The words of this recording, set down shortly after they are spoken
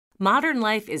Modern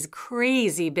life is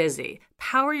crazy busy.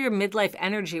 Power your midlife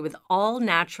energy with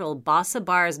all-natural Bossa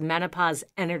Bars Menopause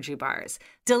Energy Bars.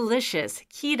 Delicious,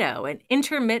 keto, and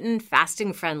intermittent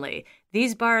fasting friendly.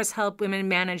 These bars help women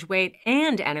manage weight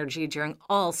and energy during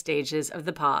all stages of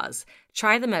the pause.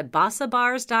 Try them at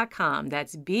bossabars.com.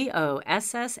 That's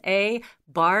BOSSA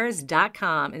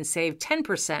bars.com and save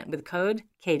 10% with code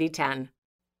Katie10.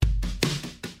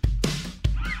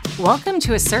 Welcome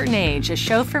to A Certain Age, a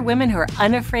show for women who are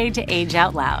unafraid to age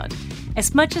out loud.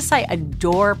 As much as I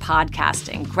adore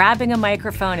podcasting, grabbing a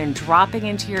microphone and dropping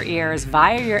into your ears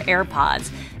via your AirPods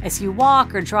as you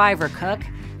walk or drive or cook,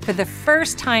 for the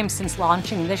first time since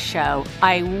launching this show,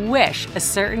 I wish A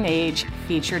Certain Age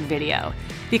featured video.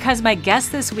 Because my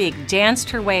guest this week danced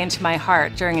her way into my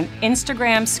heart during an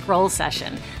Instagram scroll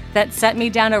session that set me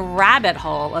down a rabbit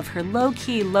hole of her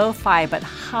low-key, lo-fi, but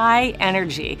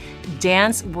high-energy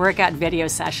dance workout video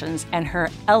sessions and her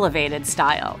elevated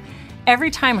style.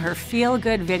 Every time her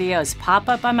feel-good videos pop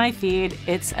up on my feed,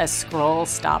 it's a scroll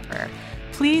stopper.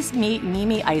 Please meet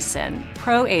Mimi Ison,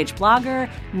 pro-age blogger,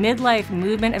 midlife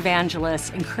movement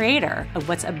evangelist, and creator of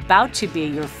what's about to be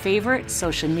your favorite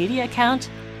social media account,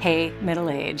 Hey Middle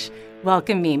Age.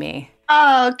 Welcome, Mimi.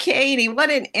 Oh, Katie, what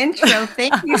an intro.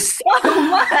 Thank you so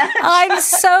much. I'm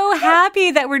so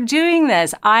happy that we're doing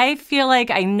this. I feel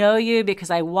like I know you because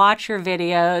I watch your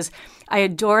videos. I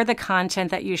adore the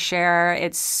content that you share.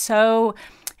 It's so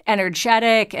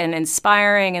energetic and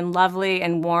inspiring and lovely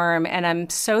and warm. And I'm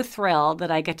so thrilled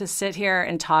that I get to sit here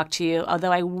and talk to you,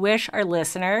 although I wish our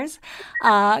listeners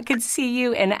could see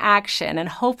you in action. And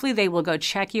hopefully they will go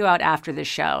check you out after the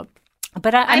show.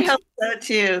 But I hope so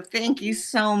too. Thank you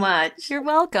so much. You're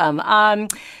welcome. I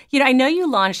know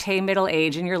you launched Hey Middle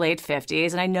Age in your late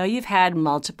 50s, and I know you've had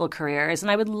multiple careers,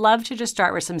 and I would love to just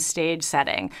start with some stage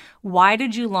setting. Why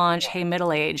did you launch Hey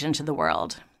Middle Age into the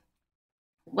world?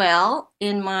 Well,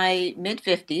 in my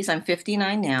mid-50s, I'm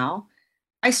 59 now,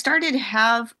 I started to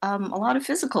have a lot of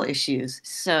physical issues.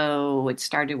 So it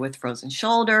started with frozen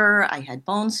shoulder, I had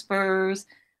bone spurs,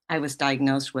 I was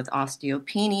diagnosed with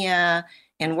osteopenia,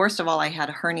 and worst of all, I had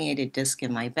a herniated disc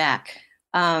in my back.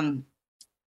 My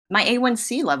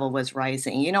A1C level was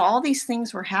rising. All these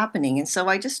things were happening. And so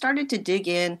I just started to dig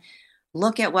in,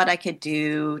 look at what I could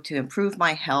do to improve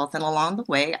my health. And along the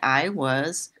way, I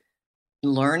was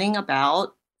learning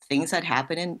about things that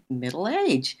happen in middle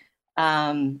age.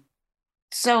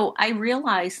 So I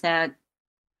realized that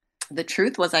the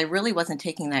truth was I really wasn't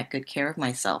taking that good care of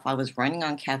myself. I was running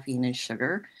on caffeine and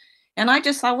sugar. And I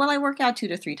just thought, well, I work out 2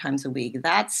 to 3 times a week.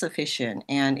 That's sufficient.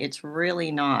 And it's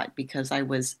really not, because I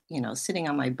was, sitting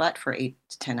on my butt for 8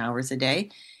 to 10 hours a day.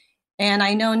 And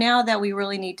I know now that we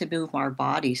really need to move our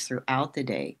bodies throughout the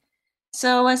day.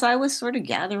 So as I was sort of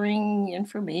gathering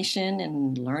information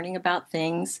and learning about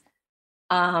things,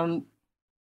 I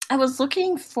was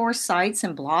looking for sites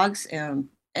and blogs, and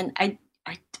I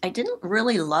didn't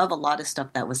really love a lot of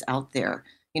stuff that was out there.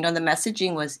 The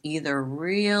messaging was either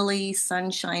really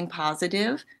sunshine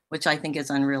positive, which I think is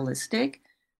unrealistic,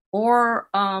 or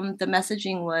the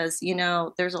messaging was,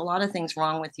 there's a lot of things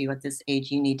wrong with you at this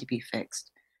age. You need to be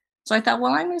fixed. So I thought,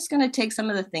 well, I'm just going to take some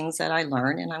of the things that I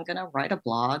learned and I'm going to write a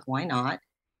blog. Why not?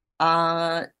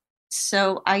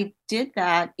 So I did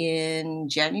that in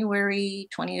January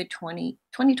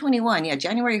 2021. Yeah,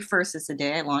 January 1st is the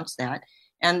day I launched that.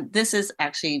 And this is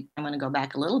actually, I'm going to go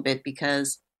back a little bit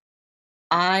because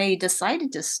I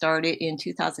decided to start it in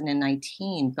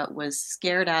 2019, but was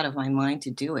scared out of my mind to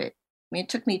do it. I mean, it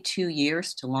took me 2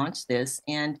 years to launch this.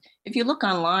 And if you look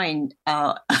online,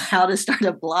 how to start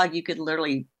a blog, you could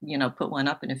literally, put one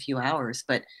up in a few hours.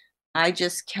 But I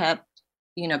just kept,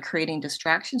 creating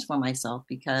distractions for myself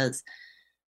because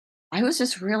I was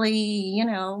just really,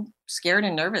 scared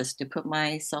and nervous to put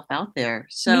myself out there.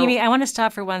 So, Mimi, I want to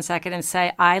stop for 1 second and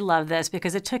say I love this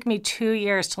because it took me 2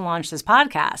 years to launch this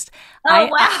podcast. Oh,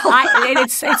 wow.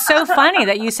 It's so funny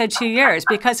that you said 2 years,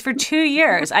 because for 2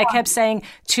 years I kept saying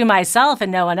to myself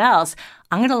and no one else,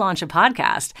 I'm going to launch a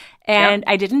podcast. And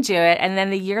I didn't do it. And then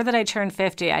the year that I turned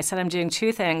 50, I said, I'm doing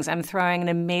 2 things. I'm throwing an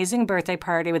amazing birthday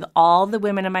party with all the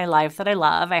women in my life that I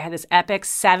love. I had this epic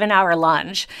 7-hour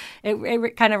lunch.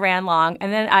 It kind of ran long.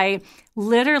 And then I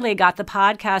literally got the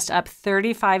podcast up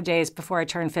 35 days before I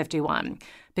turned 51.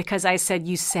 Because I said,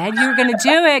 you said you were going to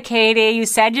do it, Katie. You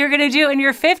said you're going to do it when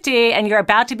you're 50 and you're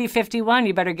about to be 51.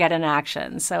 You better get in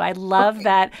action. So I love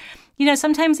that.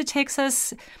 Sometimes it takes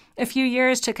us a few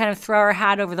years to kind of throw our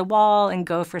hat over the wall and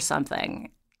go for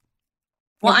something.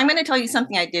 Well, I'm going to tell you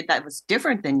something I did that was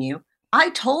different than you. I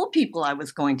told people I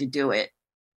was going to do it.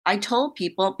 I told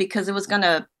people because it was going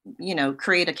to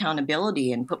create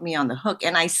accountability and put me on the hook.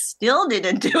 And I still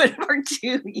didn't do it for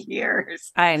 2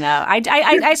 years. I know.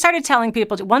 I started telling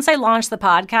people once I launched the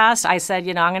podcast, I said,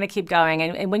 I'm going to keep going.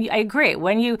 And I agree,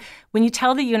 when you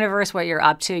tell the universe what you're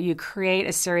up to, you create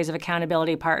a series of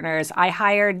accountability partners. I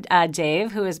hired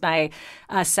Dave, who is my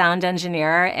sound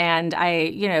engineer, and I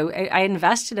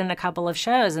invested in a couple of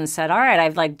shows and said, all right,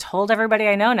 I've like told everybody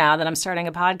I know now that I'm starting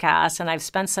a podcast, and I've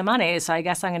spent some money, so I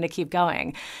guess I'm going to keep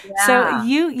going. So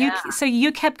Yeah.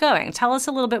 you kept going. Tell us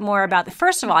a little bit more about the.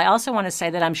 First of all, I also want to say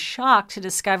that I'm shocked to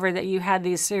discover that you had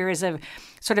these series of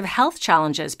sort of health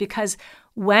challenges, because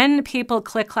when people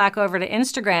click-clack over to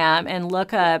Instagram and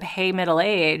look up "Hey Middle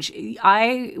Age,"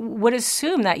 I would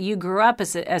assume that you grew up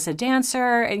as a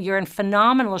dancer and you're in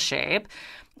phenomenal shape.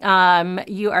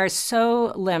 You are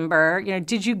so limber.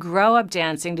 Did you grow up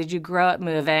dancing? Did you grow up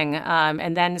moving?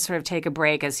 And then sort of take a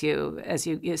break as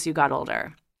you got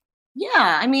older?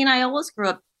 Yeah. I mean, I always grew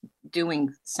up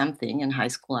doing something in high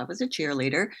school. I was a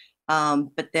cheerleader.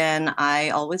 But then I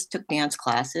always took dance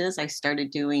classes. I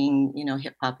started doing,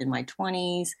 hip hop in my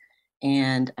 20s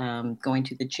and going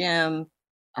to the gym.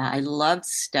 I loved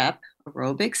step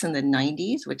aerobics in the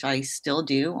 90s, which I still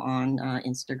do on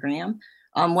Instagram.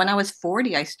 When I was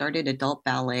 40, I started adult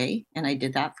ballet and I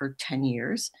did that for 10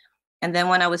 years. And then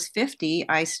when I was 50,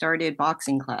 I started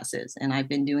boxing classes and I've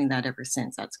been doing that ever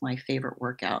since. That's my favorite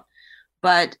workout.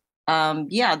 But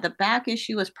yeah, the back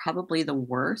issue was probably the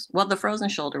worst. Well, the frozen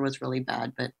shoulder was really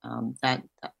bad, but that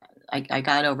I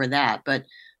got over that. But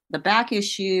the back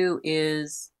issue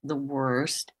is the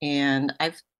worst, and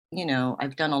I've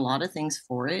done a lot of things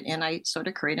for it, and I sort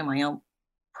of created my own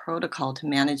protocol to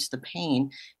manage the pain.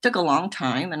 It took a long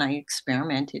time, and I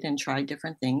experimented and tried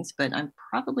different things, but I'm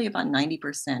probably about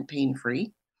 90% pain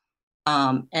free.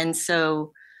 And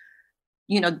so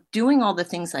doing all the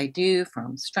things I do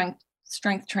from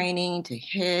strength training to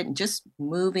hit and just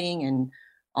moving and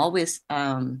always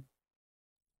I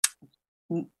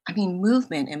mean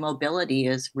movement and mobility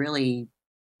is really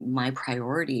my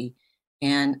priority.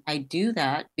 And I do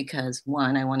that because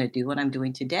one, I want to do what I'm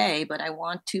doing today, but I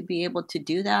want to be able to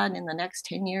do that in the next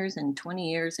 10 years and 20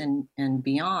 years and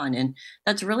beyond. And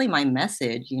that's really my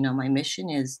message. My mission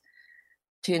is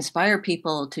to inspire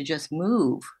people to just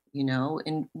move,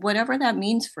 and whatever that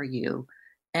means for you.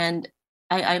 And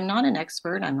I'm not an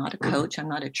expert, I'm not a coach, I'm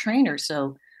not a trainer.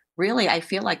 So really I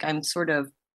feel like I'm sort of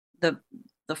the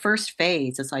the first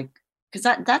phase. It's like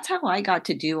because that's how I got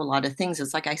to do a lot of things.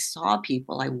 It's like I saw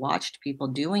people, I watched people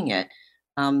doing it.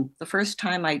 The first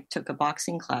time I took a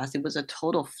boxing class, it was a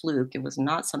total fluke. It was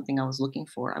not something I was looking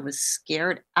for. I was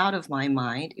scared out of my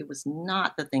mind. It was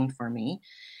not the thing for me.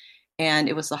 And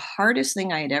it was the hardest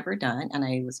thing I had ever done, and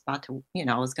I was about to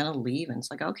I was gonna leave, and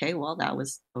it's like, "Okay, well, that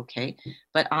was okay."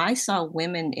 But I saw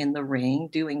women in the ring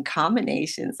doing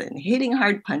combinations and hitting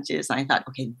hard punches, and I thought,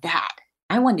 "Okay,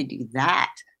 I want to do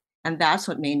that." And that's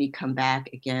what made me come back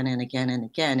again and again and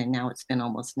again, and now it's been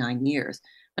almost 9 years.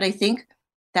 But I think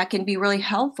that can be really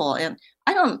helpful, and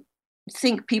I don't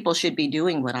think people should be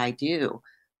doing what I do.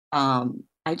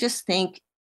 I just think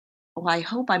well, I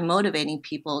hope I'm motivating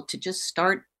people to just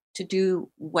start to do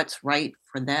what's right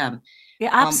for them.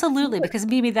 Yeah, absolutely. Because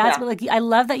maybe that's Yeah. what, like, I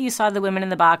love that you saw the women in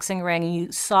the boxing ring and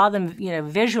you saw them,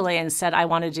 visually and said, I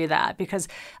want to do that. Because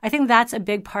I think that's a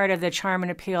big part of the charm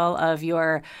and appeal of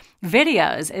your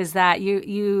videos is that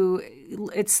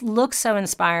it looks so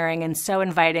inspiring and so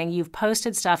inviting. You've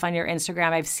posted stuff on your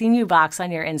Instagram. I've seen you box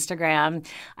on your Instagram.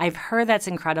 I've heard that's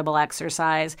incredible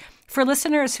exercise. For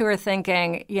listeners who are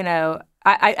thinking,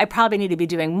 I probably need to be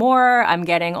doing more. I'm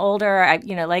getting older.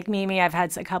 Like Mimi, I've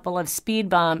had a couple of speed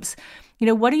bumps.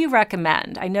 What do you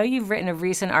recommend? I know you've written a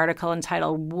recent article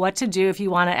entitled "What to Do If You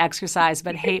Want to Exercise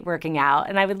But Hate Working Out,"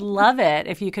 and I would love it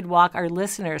if you could walk our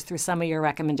listeners through some of your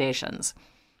recommendations.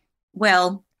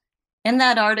 Well, in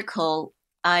that article,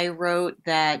 I wrote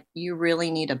that you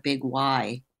really need a big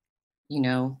why,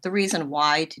 the reason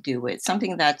why to do it,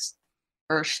 something that's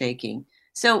earth shaking.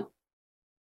 So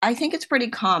I think it's pretty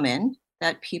common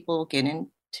that people get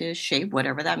into shape,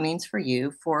 whatever that means for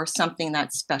you, for something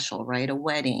that's special, right? A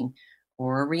wedding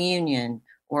or a reunion.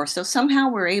 Or so somehow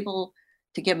we're able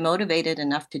to get motivated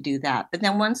enough to do that. But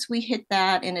then once we hit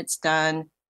that and it's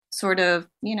done, sort of,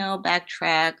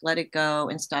 backtrack, let it go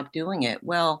and stop doing it.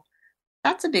 Well,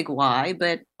 that's a big why,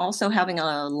 but also having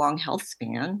a long health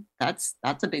span, that's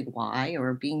a big why,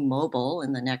 or being mobile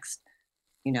in the next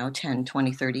 10,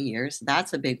 20, 30 years.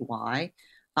 That's a big why.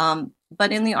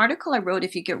 But in the article I wrote,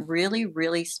 if you get really,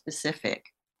 really specific,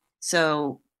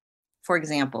 so for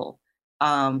example,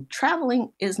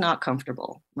 traveling is not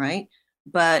comfortable, right?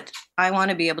 But I want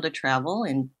to be able to travel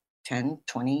and 10,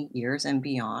 20 years and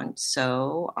beyond.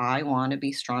 So I want to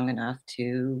be strong enough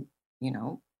to, you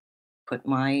know, put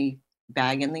my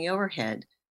bag in the overhead.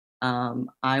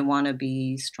 I want to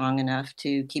be strong enough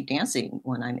to keep dancing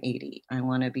when I'm 80. I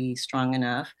want to be strong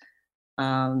enough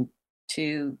um,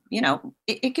 to,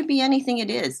 it could be anything it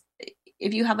is.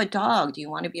 If you have a dog, do you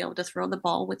want to be able to throw the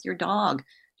ball with your dog?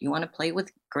 Do you want to play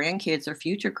with grandkids or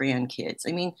future grandkids?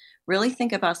 I mean, really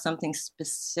think about something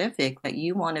specific that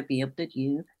you want to be able to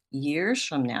do years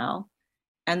from now,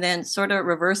 and then sort of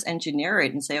reverse engineer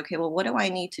it and say, okay, well, what do I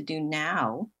need to do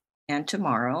now and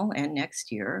tomorrow and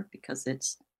next year? Because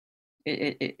it's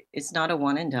not a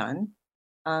one and done,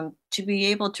 to be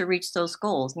able to reach those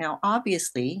goals. Now,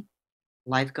 obviously,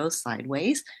 life goes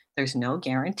sideways. There's no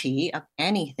guarantee of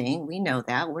anything. We know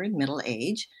that. We're in middle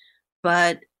age.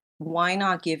 But why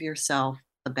not give yourself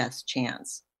the best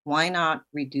chance? Why not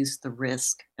reduce the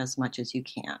risk as much as you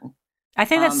can? I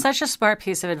think that's such a smart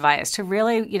piece of advice to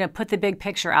really, put the big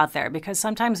picture out there, because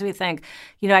sometimes we think,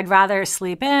 I'd rather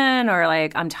sleep in, or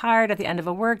like I'm tired at the end of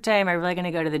a work day. Am I really going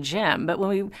to go to the gym? But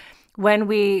when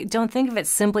we don't think of it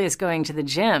simply as going to the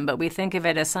gym, but we think of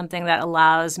it as something that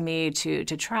allows me to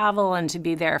travel and to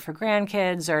be there for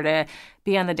grandkids, or to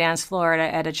be on the dance floor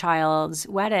at a child's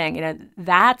wedding,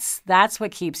 that's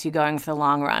what keeps you going for the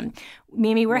long run.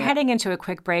 Mimi, we're heading into a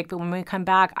quick break, but when we come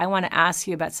back, I want to ask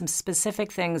you about some specific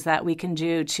things that we can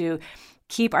do to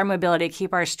keep our mobility,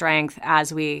 keep our strength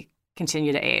as we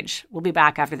continue to age. We'll be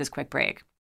back after this quick break.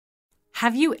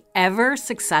 Have you ever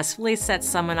successfully set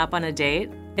someone up on a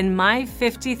date? In my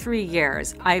 53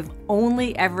 years, I've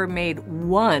only ever made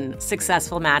one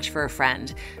successful match for a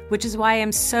friend, which is why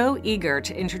I'm so eager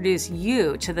to introduce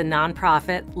you to the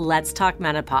nonprofit Let's Talk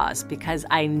Menopause, because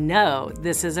I know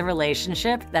this is a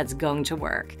relationship that's going to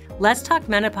work. Let's Talk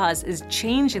Menopause is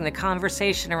changing the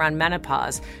conversation around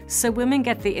menopause so women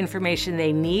get the information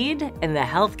they need and the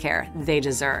healthcare they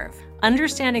deserve.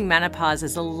 Understanding menopause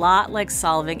is a lot like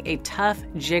solving a tough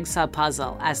jigsaw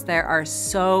puzzle, as there are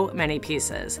so many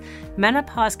pieces.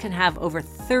 Menopause can have over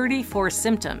 34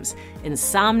 symptoms: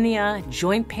 insomnia,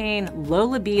 joint pain, low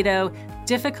libido,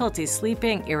 difficulty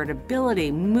sleeping,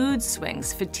 irritability, mood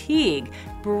swings, fatigue,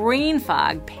 brain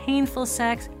fog, painful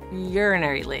sex,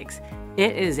 urinary leaks.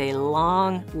 It is a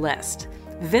long list.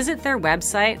 Visit their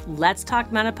website,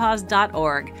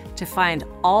 letstalkmenopause.org, to find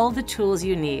all the tools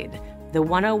you need. The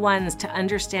 101s to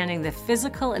understanding the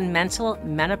physical and mental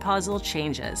menopausal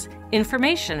changes,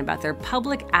 information about their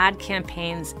public ad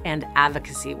campaigns and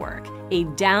advocacy work, a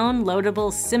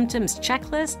downloadable symptoms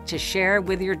checklist to share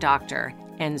with your doctor,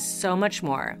 and so much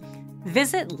more.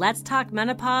 Visit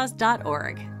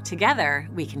letstalkmenopause.org. Together,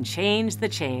 we can change the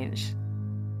change.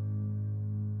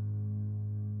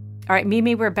 All right,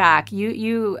 Mimi, we're back.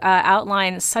 You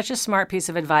outlined such a smart piece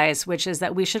of advice, which is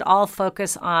that we should all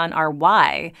focus on our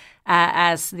why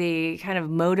as the kind of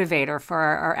motivator for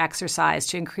our exercise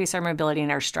to increase our mobility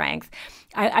and our strength.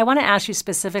 I want to ask you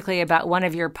specifically about one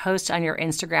of your posts on your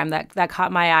Instagram that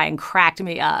caught my eye and cracked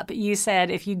me up. You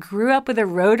said if you grew up with a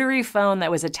rotary phone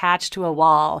that was attached to a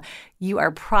wall, you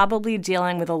are probably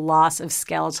dealing with a loss of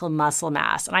skeletal muscle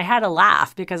mass. And I had to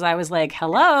laugh because I was like,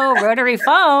 hello, rotary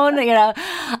phone.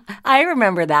 I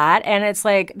remember that. And it's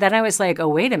like, then I was like, oh,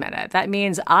 wait a minute. That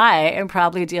means I am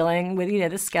probably dealing with,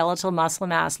 the skeletal muscle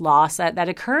mass loss that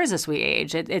occurs as we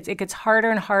age. It gets harder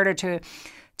and harder to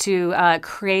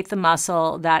create the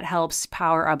muscle that helps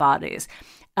power our bodies.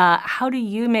 How do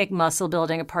you make muscle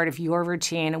building a part of your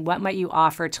routine? And what might you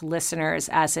offer to listeners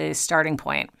as a starting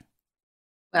point?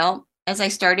 Well, as I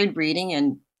started reading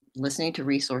and listening to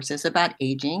resources about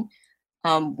aging,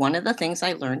 one of the things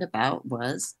I learned about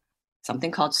was something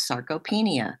called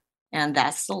sarcopenia. And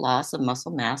that's the loss of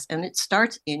muscle mass. And it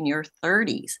starts in your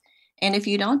 30s. And if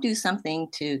you don't do something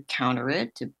to counter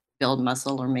it, to build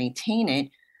muscle or maintain it,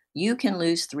 you can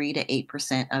lose 3 to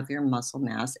 8% of your muscle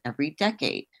mass every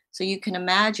decade. So you can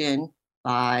imagine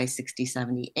by 60,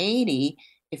 70, 80,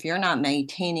 if you're not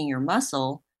maintaining your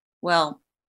muscle, well,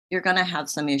 you're going to have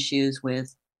some issues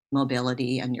with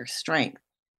mobility and your strength.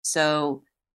 So,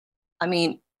 I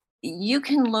mean, you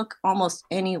can look almost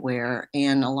anywhere,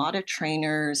 and a lot of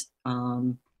trainers,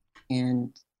 and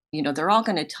they're all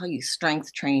going to tell you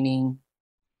strength training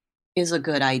is a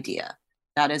good idea.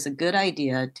 That is a good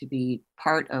idea to be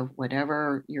part of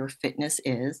whatever your fitness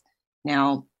is.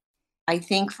 Now, I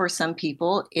think for some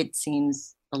people, it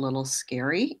seems a little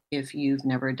scary if you've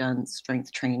never done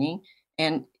strength training.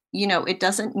 And, it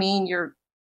doesn't mean you're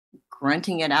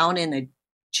grunting it out in a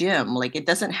gym. Like, it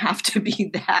doesn't have to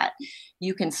be that.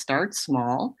 You can start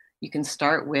small. You can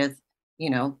start with,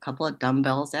 a couple of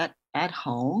dumbbells at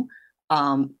home.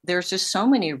 There's just so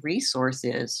many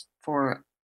resources for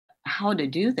how to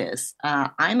do this.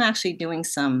 I'm actually doing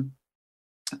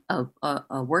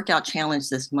a workout challenge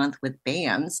this month with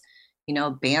bands. You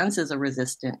know, bands is a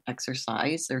resistant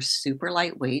exercise. They're super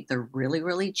lightweight, they're really,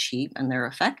 really cheap, and they're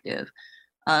effective.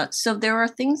 So there are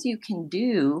things you can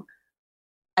do.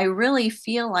 I really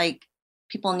feel like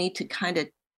people need to kind of,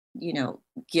 you know,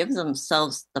 give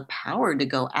themselves the power to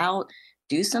go out,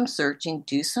 do some searching,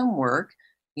 do some work.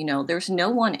 You know, there's no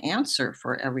one answer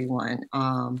for everyone.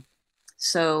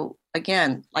 So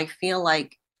again, I feel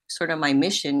like sort of my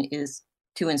mission is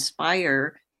to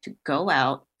inspire to go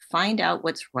out, find out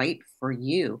what's right for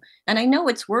you. And I know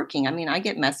it's working. I mean, I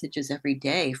get messages every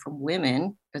day from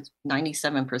women. It's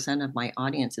 97% of my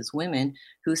audience is women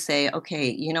who say, okay,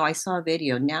 you know, I saw a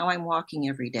video. Now I'm walking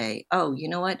every day. Oh, you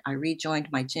know what? I rejoined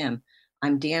my gym.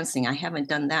 I'm dancing. I haven't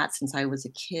done that since I was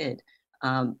a kid.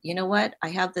 You know what? I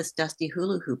have this dusty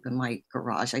hula hoop in my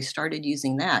garage. I started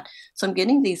using that. So I'm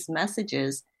getting these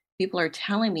messages. People are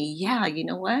telling me, yeah, you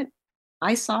know what?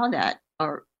 I saw that,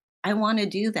 or I want to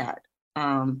do that.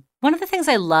 Um, One of the things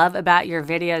I love about your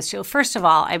videos, too, first of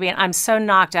all, I mean, I'm so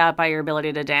knocked out by your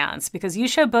ability to dance because you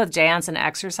show both dance and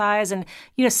exercise. And,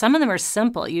 you know, some of them are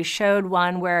simple. You showed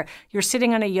one where you're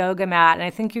sitting on a yoga mat, and I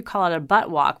think you call it a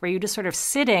butt walk, where you just sort of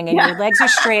sitting and your legs are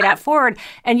straight out forward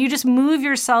and you just move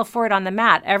yourself forward on the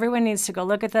mat. Everyone needs to go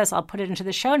look at this. I'll put it into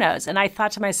the show notes. And I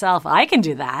thought to myself, I can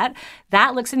do that.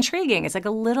 That looks intriguing. It's like a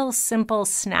little simple,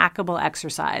 snackable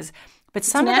exercise. But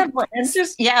some of them, it's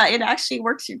just, yeah, it actually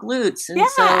works your glutes. And yeah,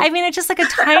 so, I mean, it's just like a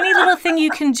tiny little thing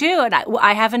you can do. And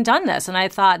I haven't done this. And I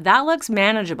thought, that looks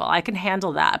manageable. I can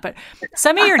handle that. But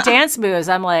some of your dance moves,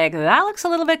 I'm like, that looks a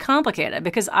little bit complicated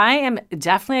because I am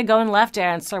definitely a going left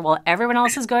dancer while everyone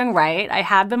else is going right. I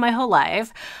have been my whole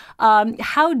life.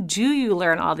 How do you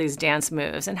learn all these dance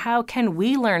moves? And how can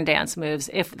we learn dance moves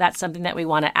if that's something that we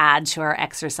want to add to our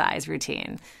exercise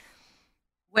routine?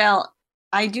 well,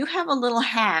 I do have a little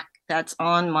hack that's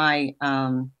on my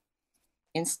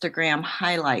Instagram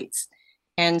highlights.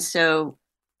 And so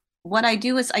what I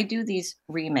do is I do these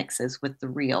remixes with the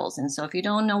reels. And so if you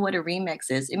don't know what a remix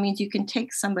is, it means you can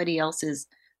take somebody else's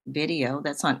video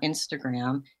that's on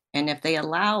Instagram, and if they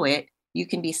allow it, you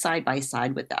can be side by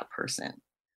side with that person.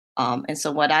 And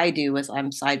so what I do is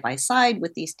I'm side by side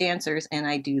with these dancers and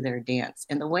I do their dance.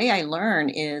 And the way I learn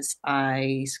is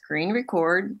I screen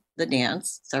record the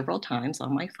dance several times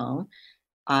on my phone.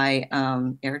 I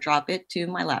airdrop it to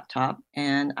my laptop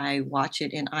and I watch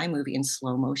it in iMovie in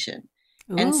slow motion.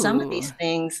 And some of Ooh. these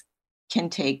things can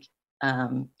take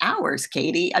hours,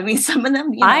 Katie. I mean, some of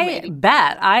them, I maybe.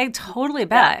 bet. I totally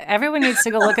Yeah. bet. Everyone needs to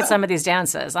go look at some of these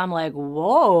dances. I'm like,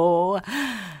 whoa.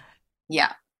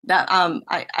 Yeah. That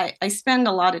I spend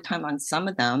a lot of time on some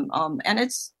of them. And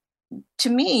it's to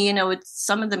me, it's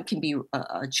some of them can be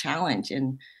a challenge.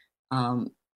 And um,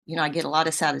 I get a lot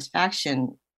of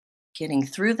satisfaction getting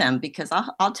through them because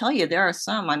I'll tell you, there are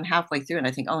some I'm halfway through and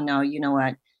I think, oh no, you know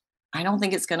what? I don't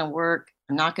think it's going to work.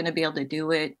 I'm not going to be able to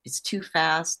do it. It's too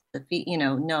fast. The feet,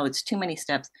 no, it's too many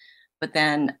steps. But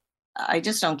then I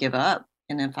just don't give up.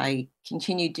 And if I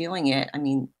continue doing it, I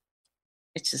mean,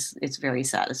 it's very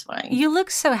satisfying. You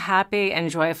look so happy and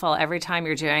joyful every time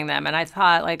you're doing them. And I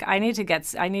thought, like, I need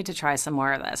to try some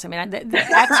more of this. I mean, the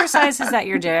exercises that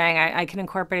you're doing, I can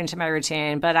incorporate into my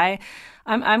routine, but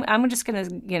I'm just going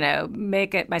to,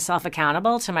 make it myself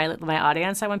accountable to my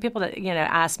audience. I want people to,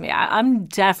 ask me. I'm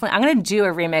going to do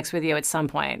a remix with you at some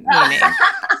point, Mimi.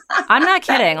 I'm not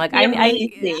kidding. Like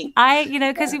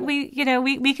because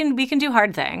we can do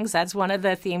hard things. That's one of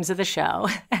the themes of the show.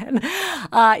 And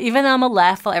even though I'm a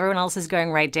left while everyone else is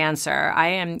going right dancer,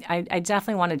 I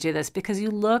definitely want to do this because you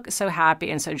look so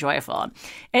happy and so joyful.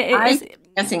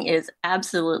 Dancing is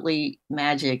absolutely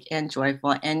magic and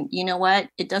joyful. And you know what?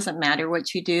 It doesn't matter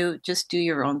what you do. Just do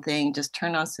your own thing. Just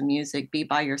turn on some music. Be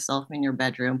by yourself in your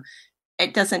bedroom.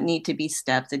 It doesn't need to be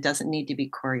steps. It doesn't need to be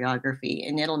choreography,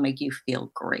 and it'll make you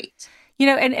feel great.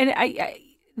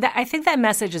 I think that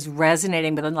message is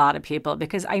resonating with a lot of people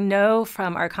because I know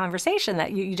from our conversation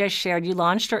that you just shared, you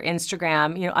launched your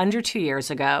Instagram, under 2 years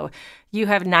ago. You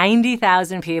have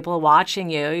 90,000 people watching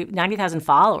you, 90,000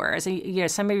 followers.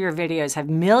 Some of your videos have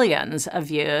millions of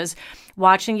views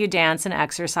watching you dance and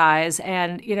exercise.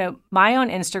 And, my own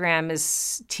Instagram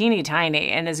is teeny tiny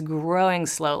and is growing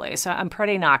slowly. So I'm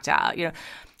pretty knocked out.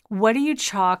 What do you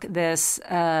chalk this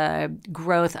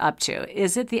growth up to?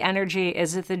 Is it the energy?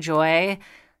 Is it the joy?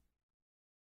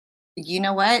 You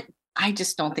know what? I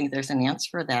just don't think there's an answer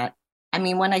for that. I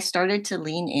mean, when I started to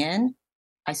lean in,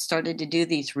 I started to do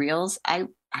these reels. I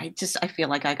feel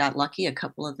like I got lucky. A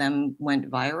couple of them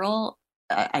went viral.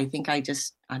 I think I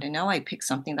don't know, I picked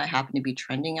something that happened to be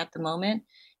trending at the moment,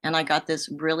 and I got this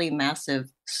really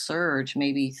massive surge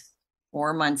maybe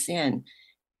 4 months in,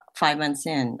 5 months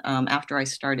in, after I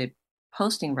started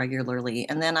posting regularly.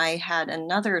 And then I had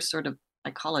another sort of,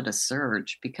 I call it a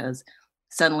surge, because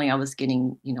suddenly I was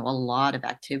getting, a lot of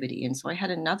activity. And so I had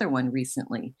another one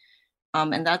recently.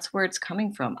 And that's where it's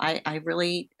coming from. I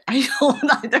really, I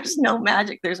don't, there's no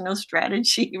magic, there's no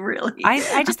strategy really.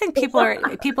 I just think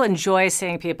people enjoy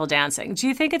seeing people dancing. Do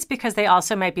you think it's because they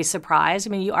also might be surprised? I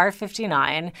mean, you are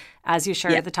 59, as you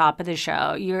shared Yeah, at the top of the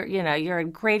show. You're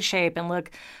in great shape and look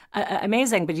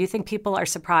amazing. But do you think people are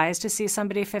surprised to see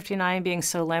somebody 59 being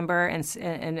so limber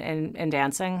and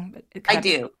dancing? I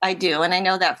do. And I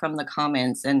know that from the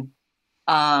comments. And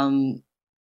um,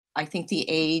 I think the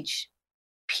age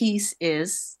piece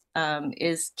is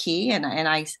key, and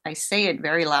I say it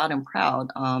very loud and proud.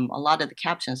 A lot of the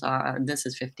captions are "This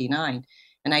is 59,"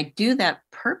 and I do that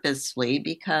purposefully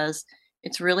because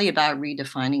it's really about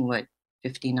redefining what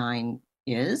 59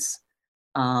 is.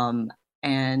 Um,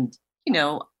 and you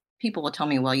know, people will tell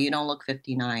me, "Well, you don't look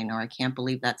 59," or "I can't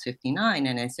believe that's 59,"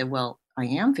 and I said, "Well, I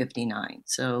am 59,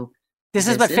 so this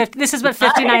is This is what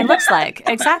 59 looks like.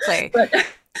 Exactly. but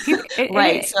People-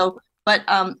 right. So, but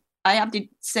I have to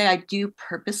say I do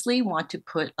purposely want to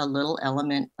put a little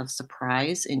element of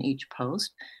surprise in each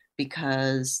post,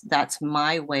 because that's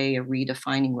my way of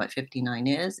redefining what 59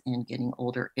 is and getting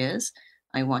older is.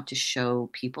 I want to show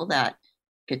people that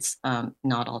it's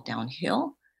not all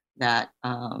downhill, that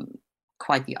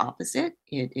quite the opposite.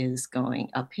 It is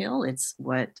going uphill. It's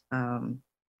what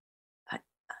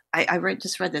I,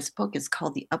 just read this book. It's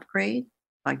called The Upgrade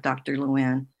by Dr.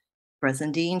 Luann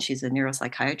Bresendine. She's a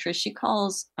neuropsychiatrist. She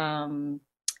calls the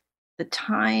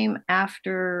time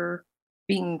after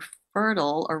being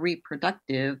fertile or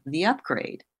reproductive the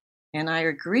upgrade. And I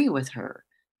agree with her,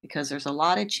 because there's a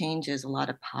lot of changes, a lot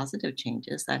of positive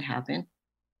changes that happen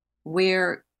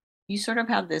where you sort of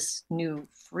have this new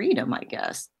freedom, I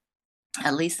guess.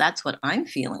 At least that's what I'm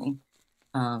feeling.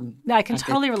 No, I can At this,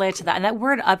 totally relate to that. And that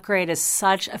word upgrade is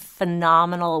such a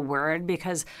phenomenal word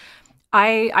because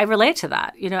I relate to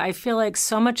that. I feel like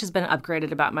so much has been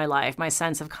upgraded about my life, my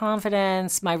sense of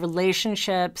confidence, my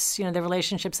relationships, the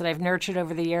relationships that I've nurtured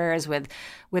over the years with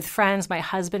friends, my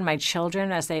husband, my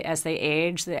children as they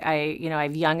age. I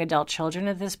have young adult children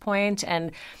at this point,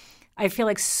 and I feel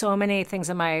like so many things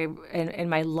in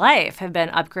my life have been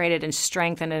upgraded and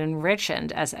strengthened and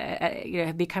enriched as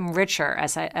have become richer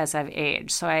as I've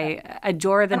aged. So I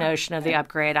adore the notion of the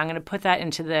upgrade. I'm going to put that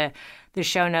into the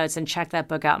show notes and check that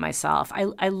book out myself.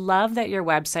 I love that your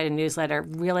website and newsletter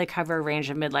really cover a range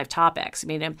of midlife topics. I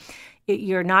mean,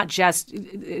 it's not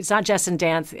just in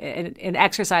dance and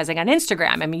exercising on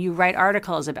Instagram. I mean, you write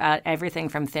articles about everything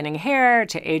from thinning hair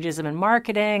to ageism in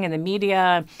marketing and the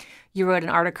media. You wrote an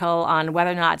article on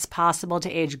whether or not it's possible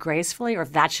to age gracefully, or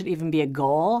if that should even be a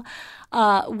goal.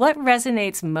 What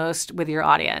resonates most with your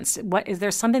audience? Is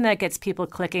there something that gets people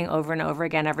clicking over and over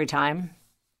again every time?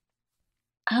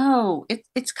 oh,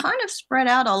 it's kind of spread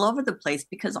out all over the place,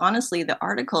 because honestly, the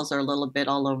articles are a little bit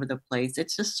all over the place.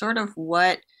 It's just sort of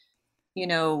what, you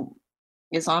know,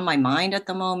 is on my mind at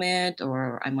the moment,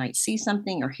 or I might see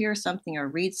something or hear something or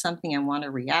read something and want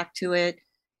to react to it.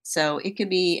 So it could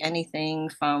be anything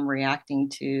from reacting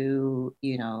to,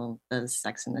 the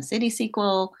Sex and the City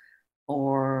sequel,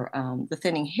 or the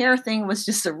thinning hair thing was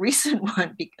just a recent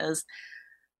one, because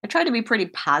I try to be pretty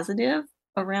positive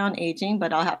around aging,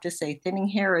 but I'll have to say thinning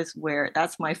hair is where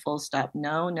that's my full stop.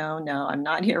 No, no, no, I'm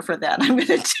not here for that. I'm going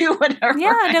to do whatever.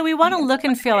 Yeah, no, we want to look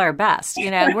and feel our best.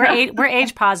 We're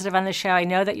age positive on the show. I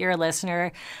know that you're a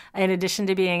listener. In addition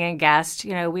to being a guest,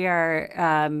 we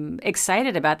are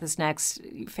excited about this next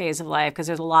phase of life, because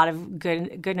there's a lot of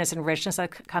goodness and richness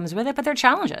that comes with it, but there are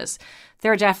challenges.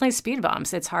 There are definitely speed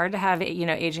bumps. It's hard to have,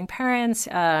 aging parents,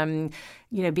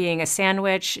 being a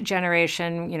sandwich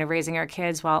generation, raising our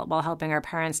kids while helping our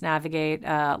parents navigate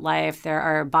life. There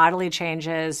are bodily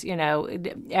changes.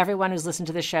 Everyone who's listened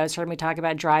to the show has heard me talk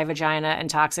about dry vagina and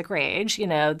toxic rage.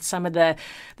 Some of the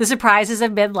surprises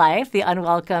of midlife, the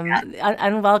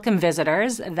unwelcome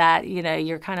visitors that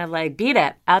you're kind of like, beat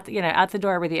it out the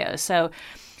door with you. So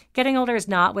getting older is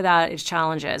not without its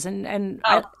challenges. And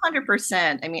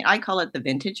 100%. I mean, I call it the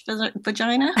vintage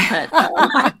vagina, but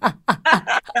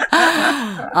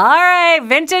all right,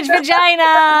 vintage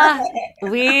vagina.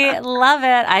 We love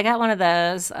it. I got one of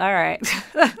those. All right.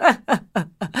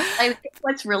 I think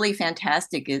what's really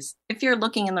fantastic is if you're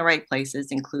looking in the right places,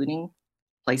 including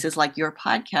places like your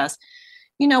podcast,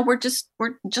 we're just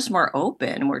more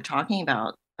open. We're talking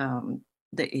about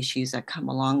the issues that come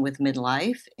along with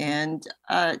midlife, and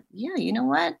yeah, you know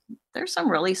what? there's some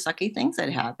really sucky things that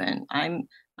happen. I'm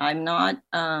not,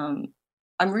 I'm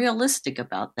realistic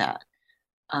about that.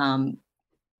 Um,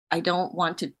 I don't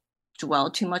want to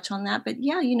dwell too much on that, but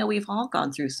yeah, we've all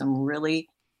gone through some really,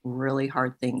 really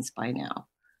hard things by now.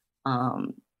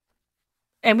 Um,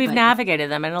 And we've but navigated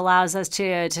them, and it allows us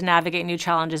to navigate new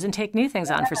challenges and take new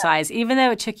things on for size. Even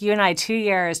though it took you and I 2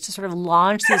 years to sort of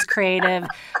launch these creative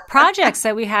projects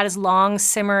that we had as long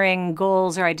simmering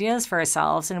goals or ideas for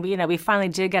ourselves, and we finally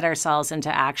did get ourselves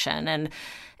into action.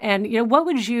 And what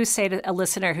would you say to a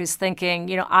listener who's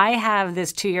thinking, I have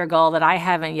this 2-year goal that I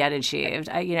haven't yet achieved,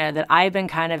 that I've been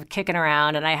kind of kicking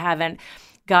around and I haven't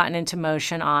gotten into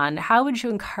motion on? How would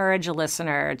you encourage a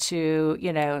listener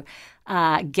to,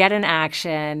 get in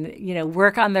action,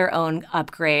 work on their own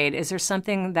upgrade? Is there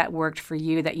something that worked for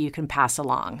you that you can pass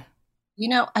along?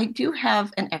 I do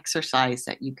have an exercise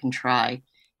that you can try,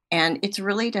 and it's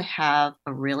really to have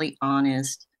a really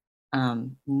honest,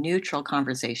 neutral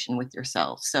conversation with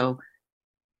yourself. So,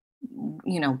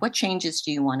 what changes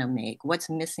do you want to make? What's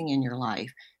missing in your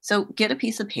life? So, get a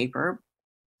piece of paper,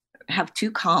 have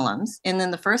two columns, and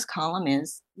then the first column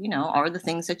is, are the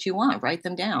things that you want, write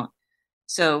them down.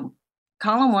 So,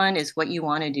 column one is what you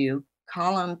want to do,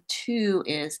 column two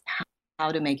is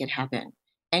how to make it happen.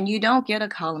 And you don't get a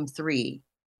column three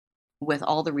with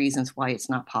all the reasons why it's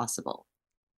not possible.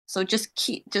 So just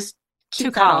Two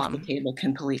keep that off the column. table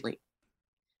completely.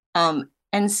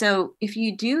 And so if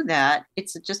you do that,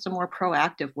 it's just a more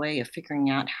proactive way of figuring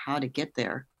out how to get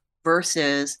there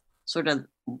versus sort of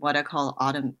what I call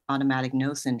automatic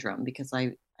no syndrome, because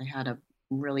I had a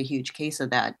really huge case of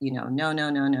that, no, no, no,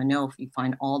 no, no. If you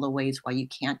find all the ways why you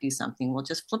can't do something, well,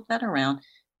 just flip that around.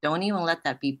 Don't even let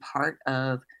that be part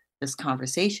of this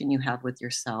conversation you have with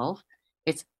yourself.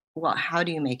 It's, well, how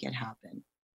do you make it happen?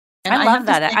 And I I love have to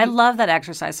that. I say, love that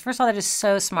exercise. First of all, that is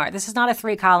so smart. This is not a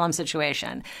 3-column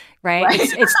situation, right? right?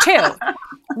 It's two.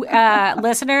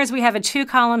 Listeners, we have a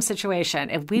 2-column situation.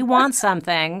 If we want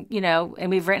something, and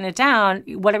we've written it down,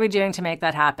 what are we doing to make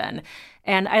that happen?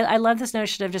 And I love this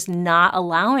notion of just not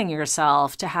allowing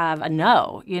yourself to have a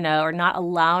no, or not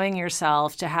allowing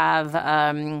yourself to have,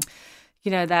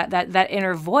 that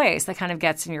inner voice that kind of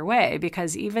gets in your way.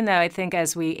 Because even though I think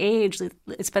as we age,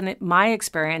 it's been my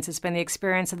experience, it's been the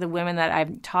experience of the women that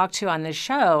I've talked to on this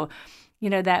show,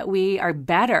 that we are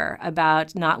better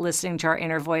about not listening to our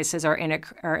inner voices, our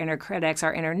inner critics,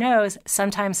 our inner no's.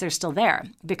 Sometimes they're still there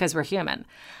because we're human.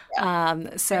 Yeah,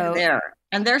 they're So there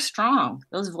and they're strong.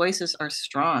 Those voices are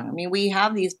strong. I mean, we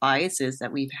have these biases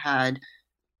that we've had,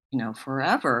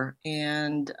 forever.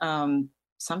 And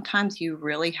sometimes you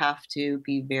really have to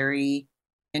be very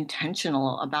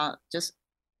intentional about just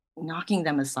knocking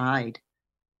them aside.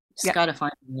 Just yeah. got to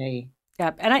find a way.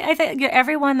 Yep. And I think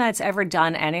everyone that's ever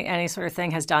done any sort of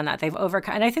thing has done that. They've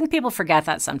overcome, and I think people forget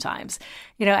that sometimes.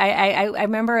 I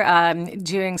remember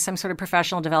doing some sort of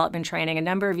professional development training a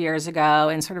number of years ago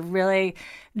and sort of really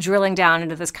drilling down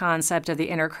into this concept of the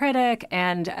inner critic.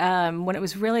 And when it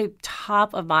was really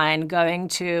top of mind, going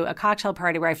to a cocktail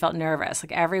party where I felt nervous,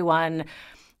 like everyone,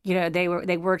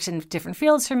 they worked in different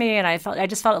fields for me, and I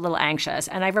just felt a little anxious.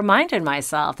 And I reminded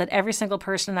myself that every single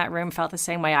person in that room felt the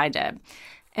same way I did.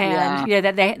 And Yeah.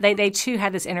 that they too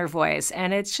had this inner voice,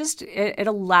 and it's just it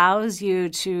allows you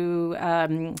to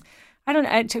I don't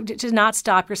know to not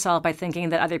stop yourself by thinking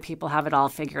that other people have it all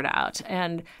figured out.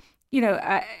 And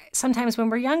sometimes when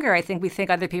we're younger, I think we think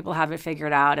other people have it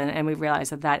figured out, and we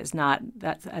realize that's not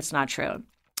true.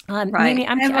 Right. Mimi,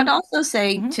 And I would also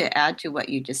say, mhm. to add to what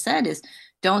you just said, is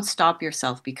don't stop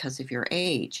yourself because of your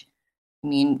age. I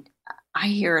mean, I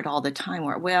hear it all the time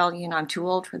where, well, I'm too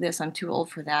old for this, I'm too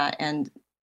old for that. And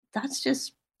that's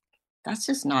just that's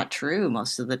just not true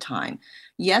most of the time.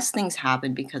 Yes, things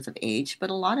happen because of age, but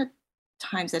a lot of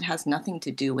times it has nothing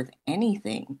to do with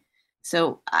anything.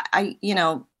 So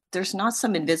there's not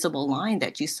some invisible line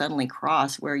that you suddenly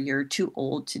cross where you're too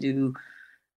old to do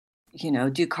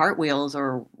cartwheels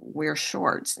or wear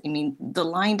shorts. I mean, the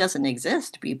line doesn't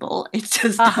exist, people. It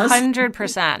just does.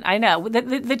 100%. I know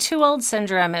the too old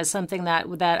syndrome is something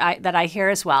that I hear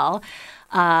as well,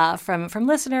 from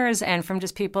listeners and from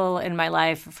just people in my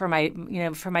life for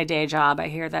my day job. I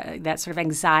hear that sort of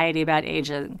anxiety about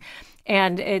aging.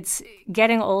 And it's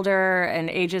getting older, and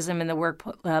ageism in the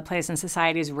workplace and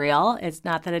society is real. It's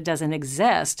not that it doesn't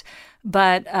exist,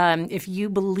 but if you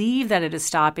believe that it is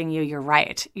stopping you, you're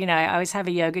right. I always have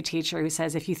a yoga teacher who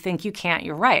says, if you think you can't,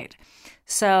 you're right.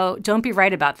 So don't be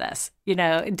right about this.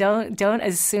 Don't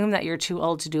assume that you're too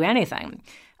old to do anything.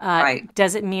 Right.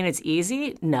 Does it mean it's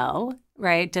easy? No.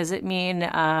 Right? Does it mean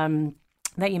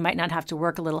that you might not have to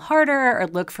work a little harder or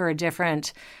look for a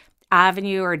different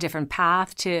avenue or a different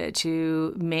path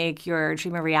to make your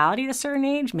dream a reality at a certain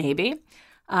age? Maybe.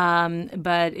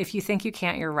 But if you think you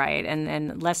can't, you're right.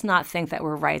 And let's not think that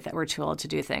we're right, that we're too old to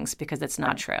do things, because it's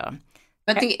not true.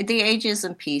 But the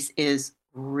ageism piece is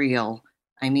real.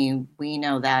 I mean, we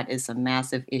know that is a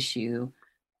massive issue.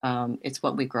 It's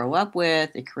what we grow up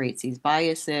with. It creates these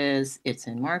biases. It's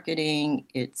in marketing.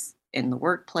 It's in the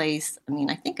workplace. I mean,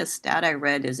 I think a stat I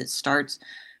read is it starts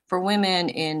for women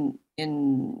in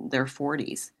their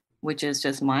 40s, which is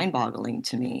just mind-boggling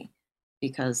to me,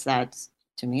 because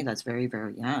to me that's very,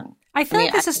 very young. I feel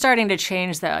like this is starting to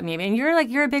change, though. I mean,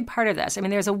 you're a big part of this. I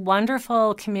mean, there's a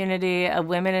wonderful community of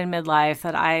women in midlife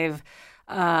that I've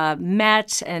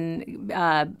met and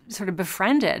sort of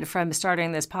befriended from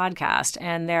starting this podcast,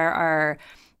 and there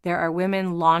are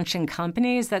women launching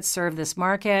companies that serve this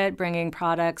market, bringing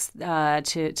products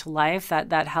to life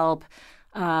that help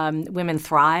women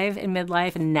thrive in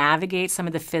midlife and navigate some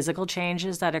of the physical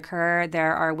changes that occur.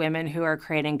 There are women who are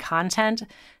creating content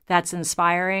that's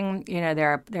inspiring.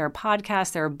 There are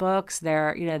podcasts, there are books,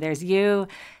 there's you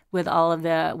with all of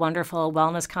the wonderful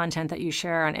wellness content that you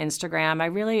share on Instagram.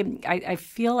 I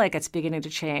feel like it's beginning to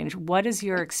change. What is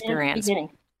your experience?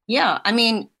 Yeah, I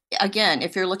mean, again,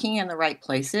 if you're looking in the right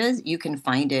places, you can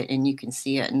find it and you can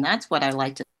see it. And that's what I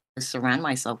like to surround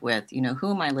myself with.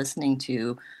 Who am I listening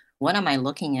to? What am I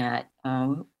looking at?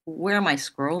 Where am I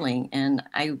scrolling? And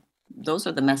those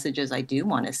are the messages I do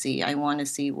want to see. I want to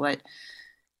see what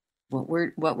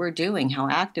we're doing, how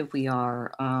active we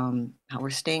are, how we're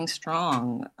staying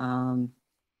strong. And,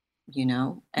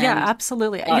 yeah,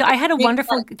 absolutely. I had a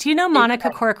wonderful. Do you know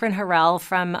Monica Corcoran-Harrell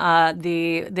from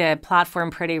the platform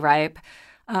Pretty Ripe?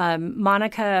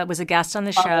 Monica was a guest on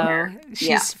the show.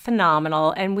 She's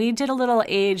phenomenal. And we did a little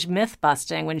age myth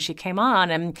busting when she came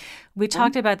on. And we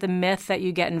talked about the myth that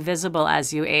you get invisible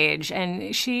as you age.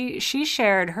 And she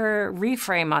shared her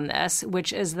reframe on this,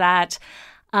 which is that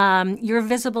you're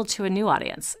visible to a new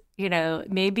audience.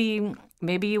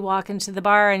 Maybe you walk into the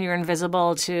bar and you're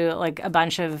invisible to like a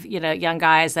bunch of, young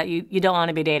guys that you don't want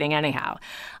to be dating anyhow.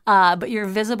 But you're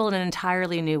visible in an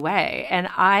entirely new way. And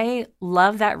I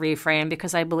love that reframe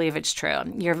because I believe it's true.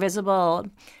 You're visible.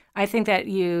 I think that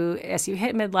as you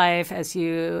hit midlife, as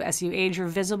you age, you're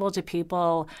visible to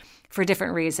people for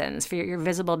different reasons. You're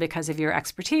visible because of your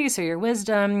expertise or your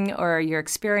wisdom or your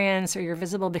experience, or you're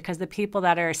visible because the people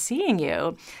that are seeing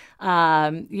you,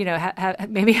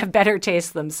 maybe have better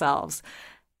taste themselves.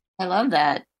 I love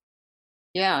that.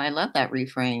 Yeah, I love that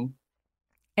reframe.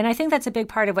 And I think that's a big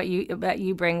part of what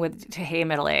you bring to Hey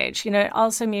Middle Age.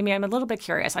 Also, Mimi, I'm a little bit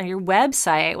curious. On your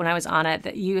website, when I was on it,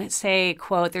 that you say,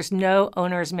 quote, "There's no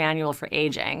owner's manual for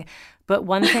aging. But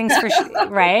one thing's for sure,"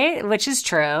 right? Which is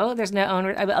true. There's no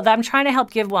owner. I'm trying to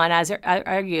help give one, as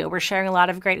are you. We're sharing a lot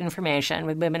of great information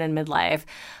with women in midlife.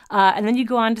 And then you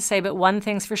go on to say, but one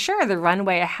thing's for sure, the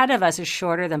runway ahead of us is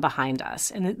shorter than behind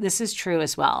us. And this is true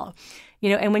as well.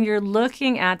 And when you're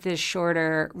looking at this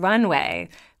shorter runway,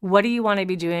 what do you want to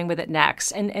be doing with it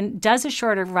next? And does a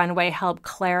shorter runway help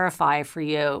clarify for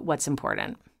you what's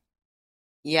important?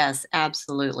 Yes,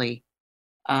 absolutely.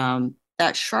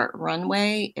 That short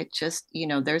runway, it just,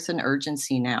 there's an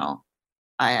urgency now.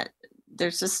 I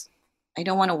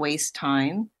don't want to waste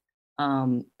time.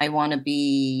 I want to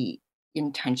be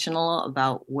intentional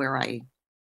about where I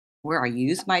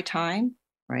use my time,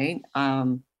 right?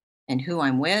 And who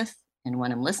I'm with and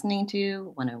what I'm listening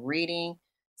to, what I'm reading.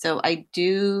 So I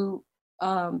do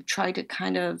try to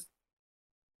kind of,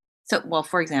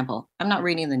 for example, I'm not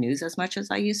reading the news as much as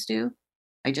I used to.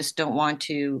 I just don't want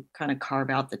to kind of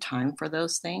carve out the time for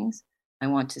those things. I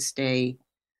want to stay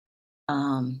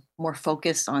more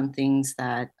focused on things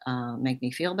that make me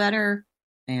feel better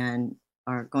and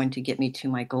are going to get me to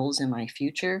my goals in my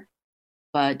future.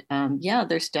 But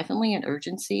there's definitely an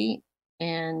urgency,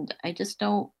 and I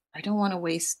don't want to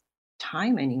waste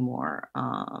time anymore.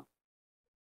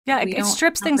 It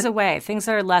strips things away. Things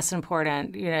that are less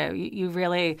important. You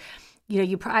really.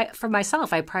 For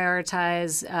myself, I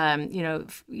prioritize,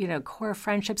 core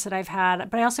friendships that I've had,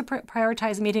 but I also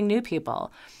prioritize meeting new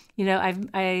people.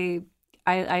 I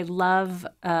love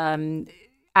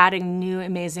adding new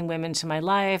amazing women to my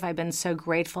life. I've been so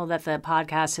grateful that the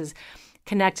podcast has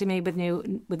connected me with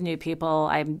new people.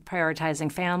 I'm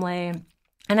prioritizing family.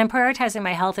 And I'm prioritizing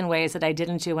my health in ways that I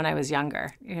didn't do when I was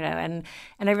younger, and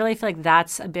I really feel like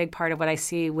that's a big part of what I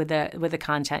see with the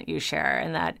content you share,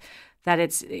 and that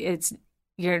it's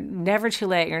you're never too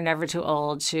late, you're never too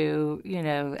old to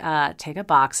take up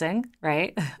boxing,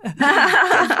 right?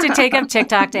 To take up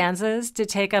TikTok dances, to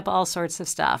take up all sorts of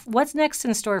stuff. What's next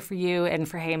in store for you and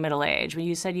for Hey Middle Age? When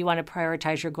you said you want to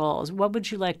prioritize your goals, what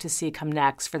would you like to see come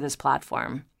next for this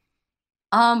platform?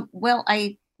 Well,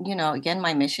 again,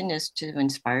 my mission is to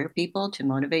inspire people, to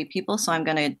motivate people. So I'm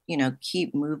going to,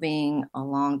 keep moving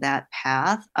along that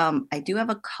path. I do have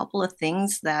a couple of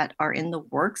things that are in the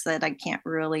works that I can't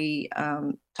really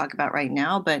talk about right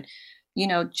now, but,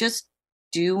 just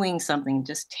doing something,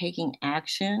 just taking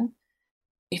action.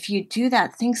 If you do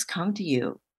that, things come to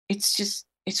you.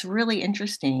 It's really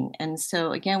interesting. And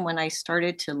so again, when I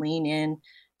started to lean in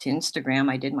to Instagram,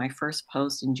 I did my first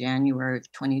post in January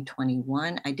of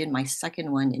 2021. I did my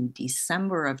second one in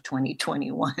December of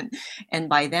 2021. And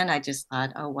by then I just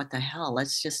thought, oh, what the hell?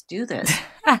 Let's just do this.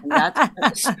 And that's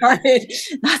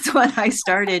when I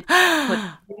started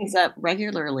putting things up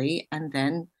regularly. And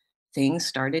then things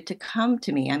started to come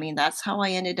to me. I mean, that's how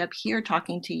I ended up here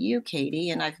talking to you, Katie.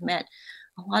 And I've met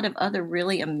a lot of other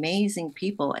really amazing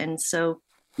people. And so,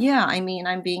 yeah, I mean,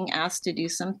 I'm being asked to do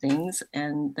some things,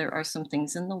 and there are some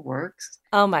things in the works.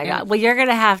 Oh my And God. Well, you're going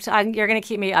to have to, you're going to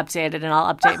keep me updated, and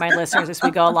I'll update my listeners as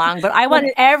we go along. But I want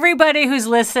everybody who's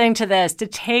listening to this to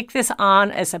take this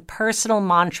on as a personal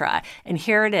mantra. And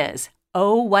here it is.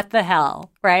 Oh, what the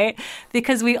hell, right?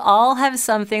 Because we all have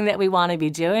something that we want to be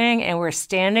doing, and we're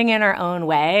standing in our own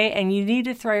way. And you need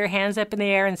to throw your hands up in the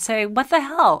air and say, what the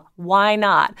hell? Why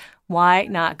not? Why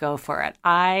not go for it?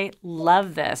 I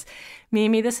love this.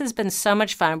 Mimi, this has been so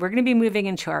much fun. We're going to be moving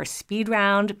into our speed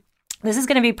round. This is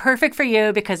going to be perfect for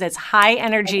you because it's high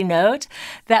energy note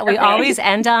that we always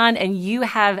end on, and you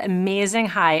have amazing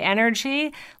high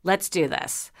energy. Let's do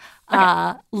this.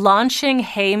 Okay. Launching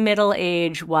Hey Middle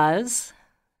Age was?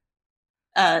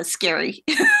 Scary.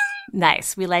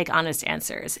 Nice. We like honest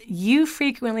answers. You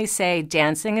frequently say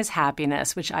dancing is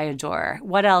happiness, which I adore.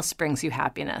 What else brings you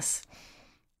happiness?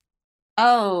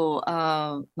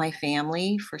 Oh, my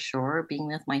family, for sure. Being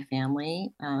with my family,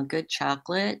 good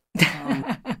chocolate,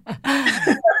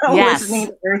 Yes. listening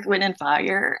to Earth, Wind, and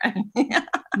Fire. Yeah.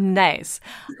 Nice.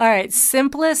 All right.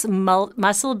 Simplest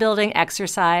muscle building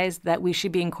exercise that we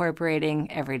should be incorporating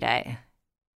every day.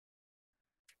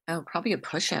 Oh, probably a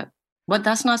push-up. But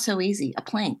that's not so easy. A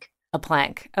plank. A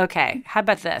plank. Okay. How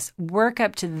about this? Work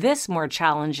up to this more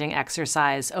challenging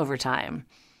exercise over time.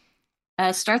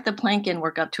 Start the plank and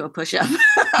work up to a push-up.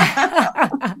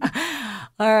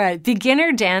 All right.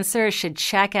 Beginner dancers should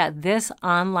check out this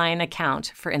online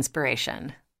account for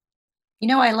inspiration.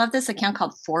 I love this account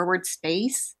called Forward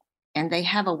Space, and they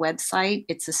have a website.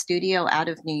 It's a studio out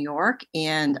of New York,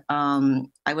 and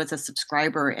I was a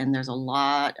subscriber, and there's a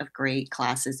lot of great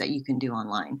classes that you can do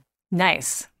online.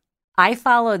 Nice. I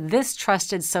follow this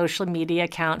trusted social media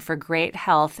account for great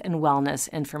health and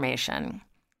wellness information.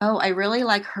 Oh, I really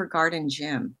like Her Garden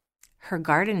Gym. Her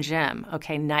Garden Gym.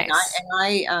 Okay, nice.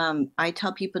 I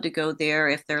tell people to go there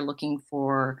if they're looking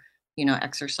for,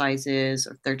 exercises,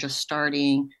 or if they're just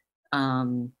starting.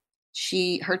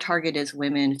 Her target is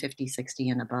women 50, 60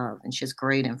 and above, and she has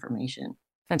great information.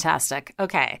 Fantastic.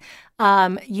 Okay.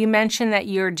 You mentioned that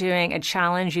you're doing a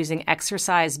challenge using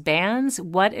exercise bands.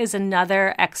 What is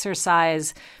another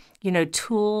exercise,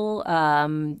 tool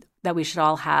that we should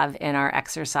all have in our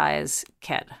exercise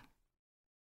kit?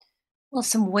 Well,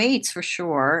 some weights for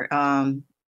sure.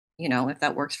 If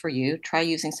that works for you, try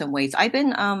using some weights. I've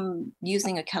been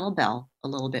using a kettlebell a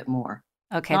little bit more.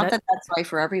 Okay. Not that that's right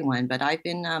for everyone, but I've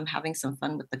been having some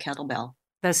fun with the kettlebell.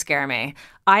 Those scare me.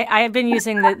 I have been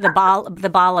using the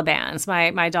bala bands.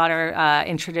 My daughter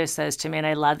introduced those to me, and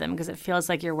I love them because it feels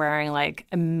like you're wearing like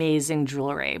amazing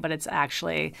jewelry, but it's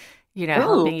actually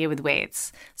helping you with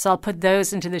weights. So I'll put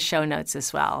those into the show notes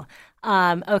as well.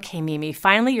 Okay, Mimi,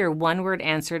 finally your one-word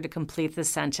answer to complete the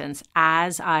sentence.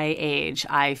 As I age,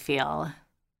 I feel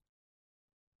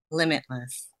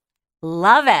limitless.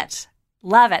 Love it.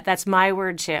 Love it. That's my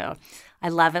word too. I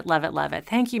love it, love it, love it.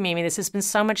 Thank you, Mimi. This has been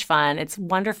so much fun. It's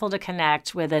wonderful to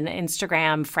connect with an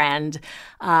Instagram friend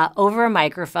over a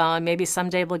microphone. Maybe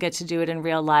someday we'll get to do it in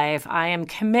real life. I am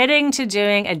committing to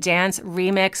doing a dance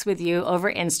remix with you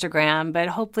over Instagram, but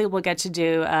hopefully we'll get to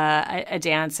do a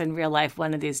dance in real life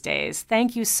one of these days.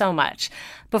 Thank you so much.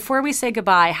 Before we say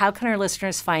goodbye, how can our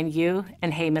listeners find you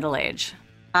and Hey Middle Age?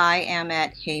 I am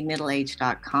at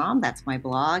heymiddleage.com. That's my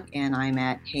blog. And I'm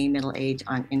at Hey Middle Age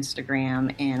on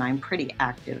Instagram, and I'm pretty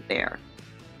active there.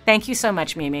 Thank you so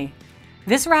much, Mimi.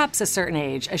 This wraps A Certain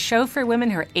Age, a show for women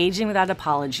who are aging without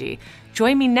apology.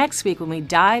 Join me next week when we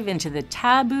dive into the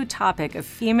taboo topic of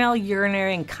female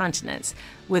urinary incontinence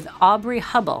with Aubrey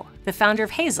Hubble, the founder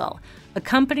of Hazel, a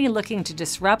company looking to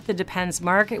disrupt the Depends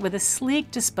market with a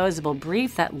sleek, disposable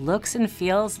brief that looks and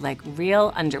feels like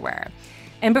real underwear.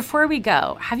 And before we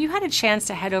go, have you had a chance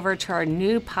to head over to our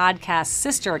new podcast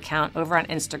sister account over on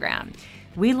Instagram?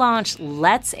 We launched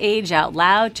Let's Age Out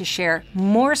Loud to share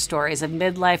more stories of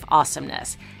midlife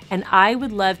awesomeness. and I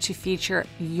would love to feature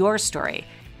your story.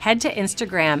 Head to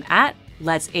Instagram at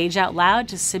Let's Age Out Loud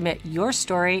to submit your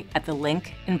story at the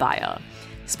link in bio.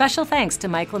 Special thanks to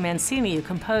Michael Mancini, who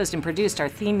composed and produced our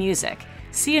theme music.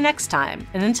 See you next time,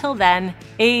 and until then,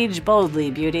 age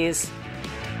boldly, beauties.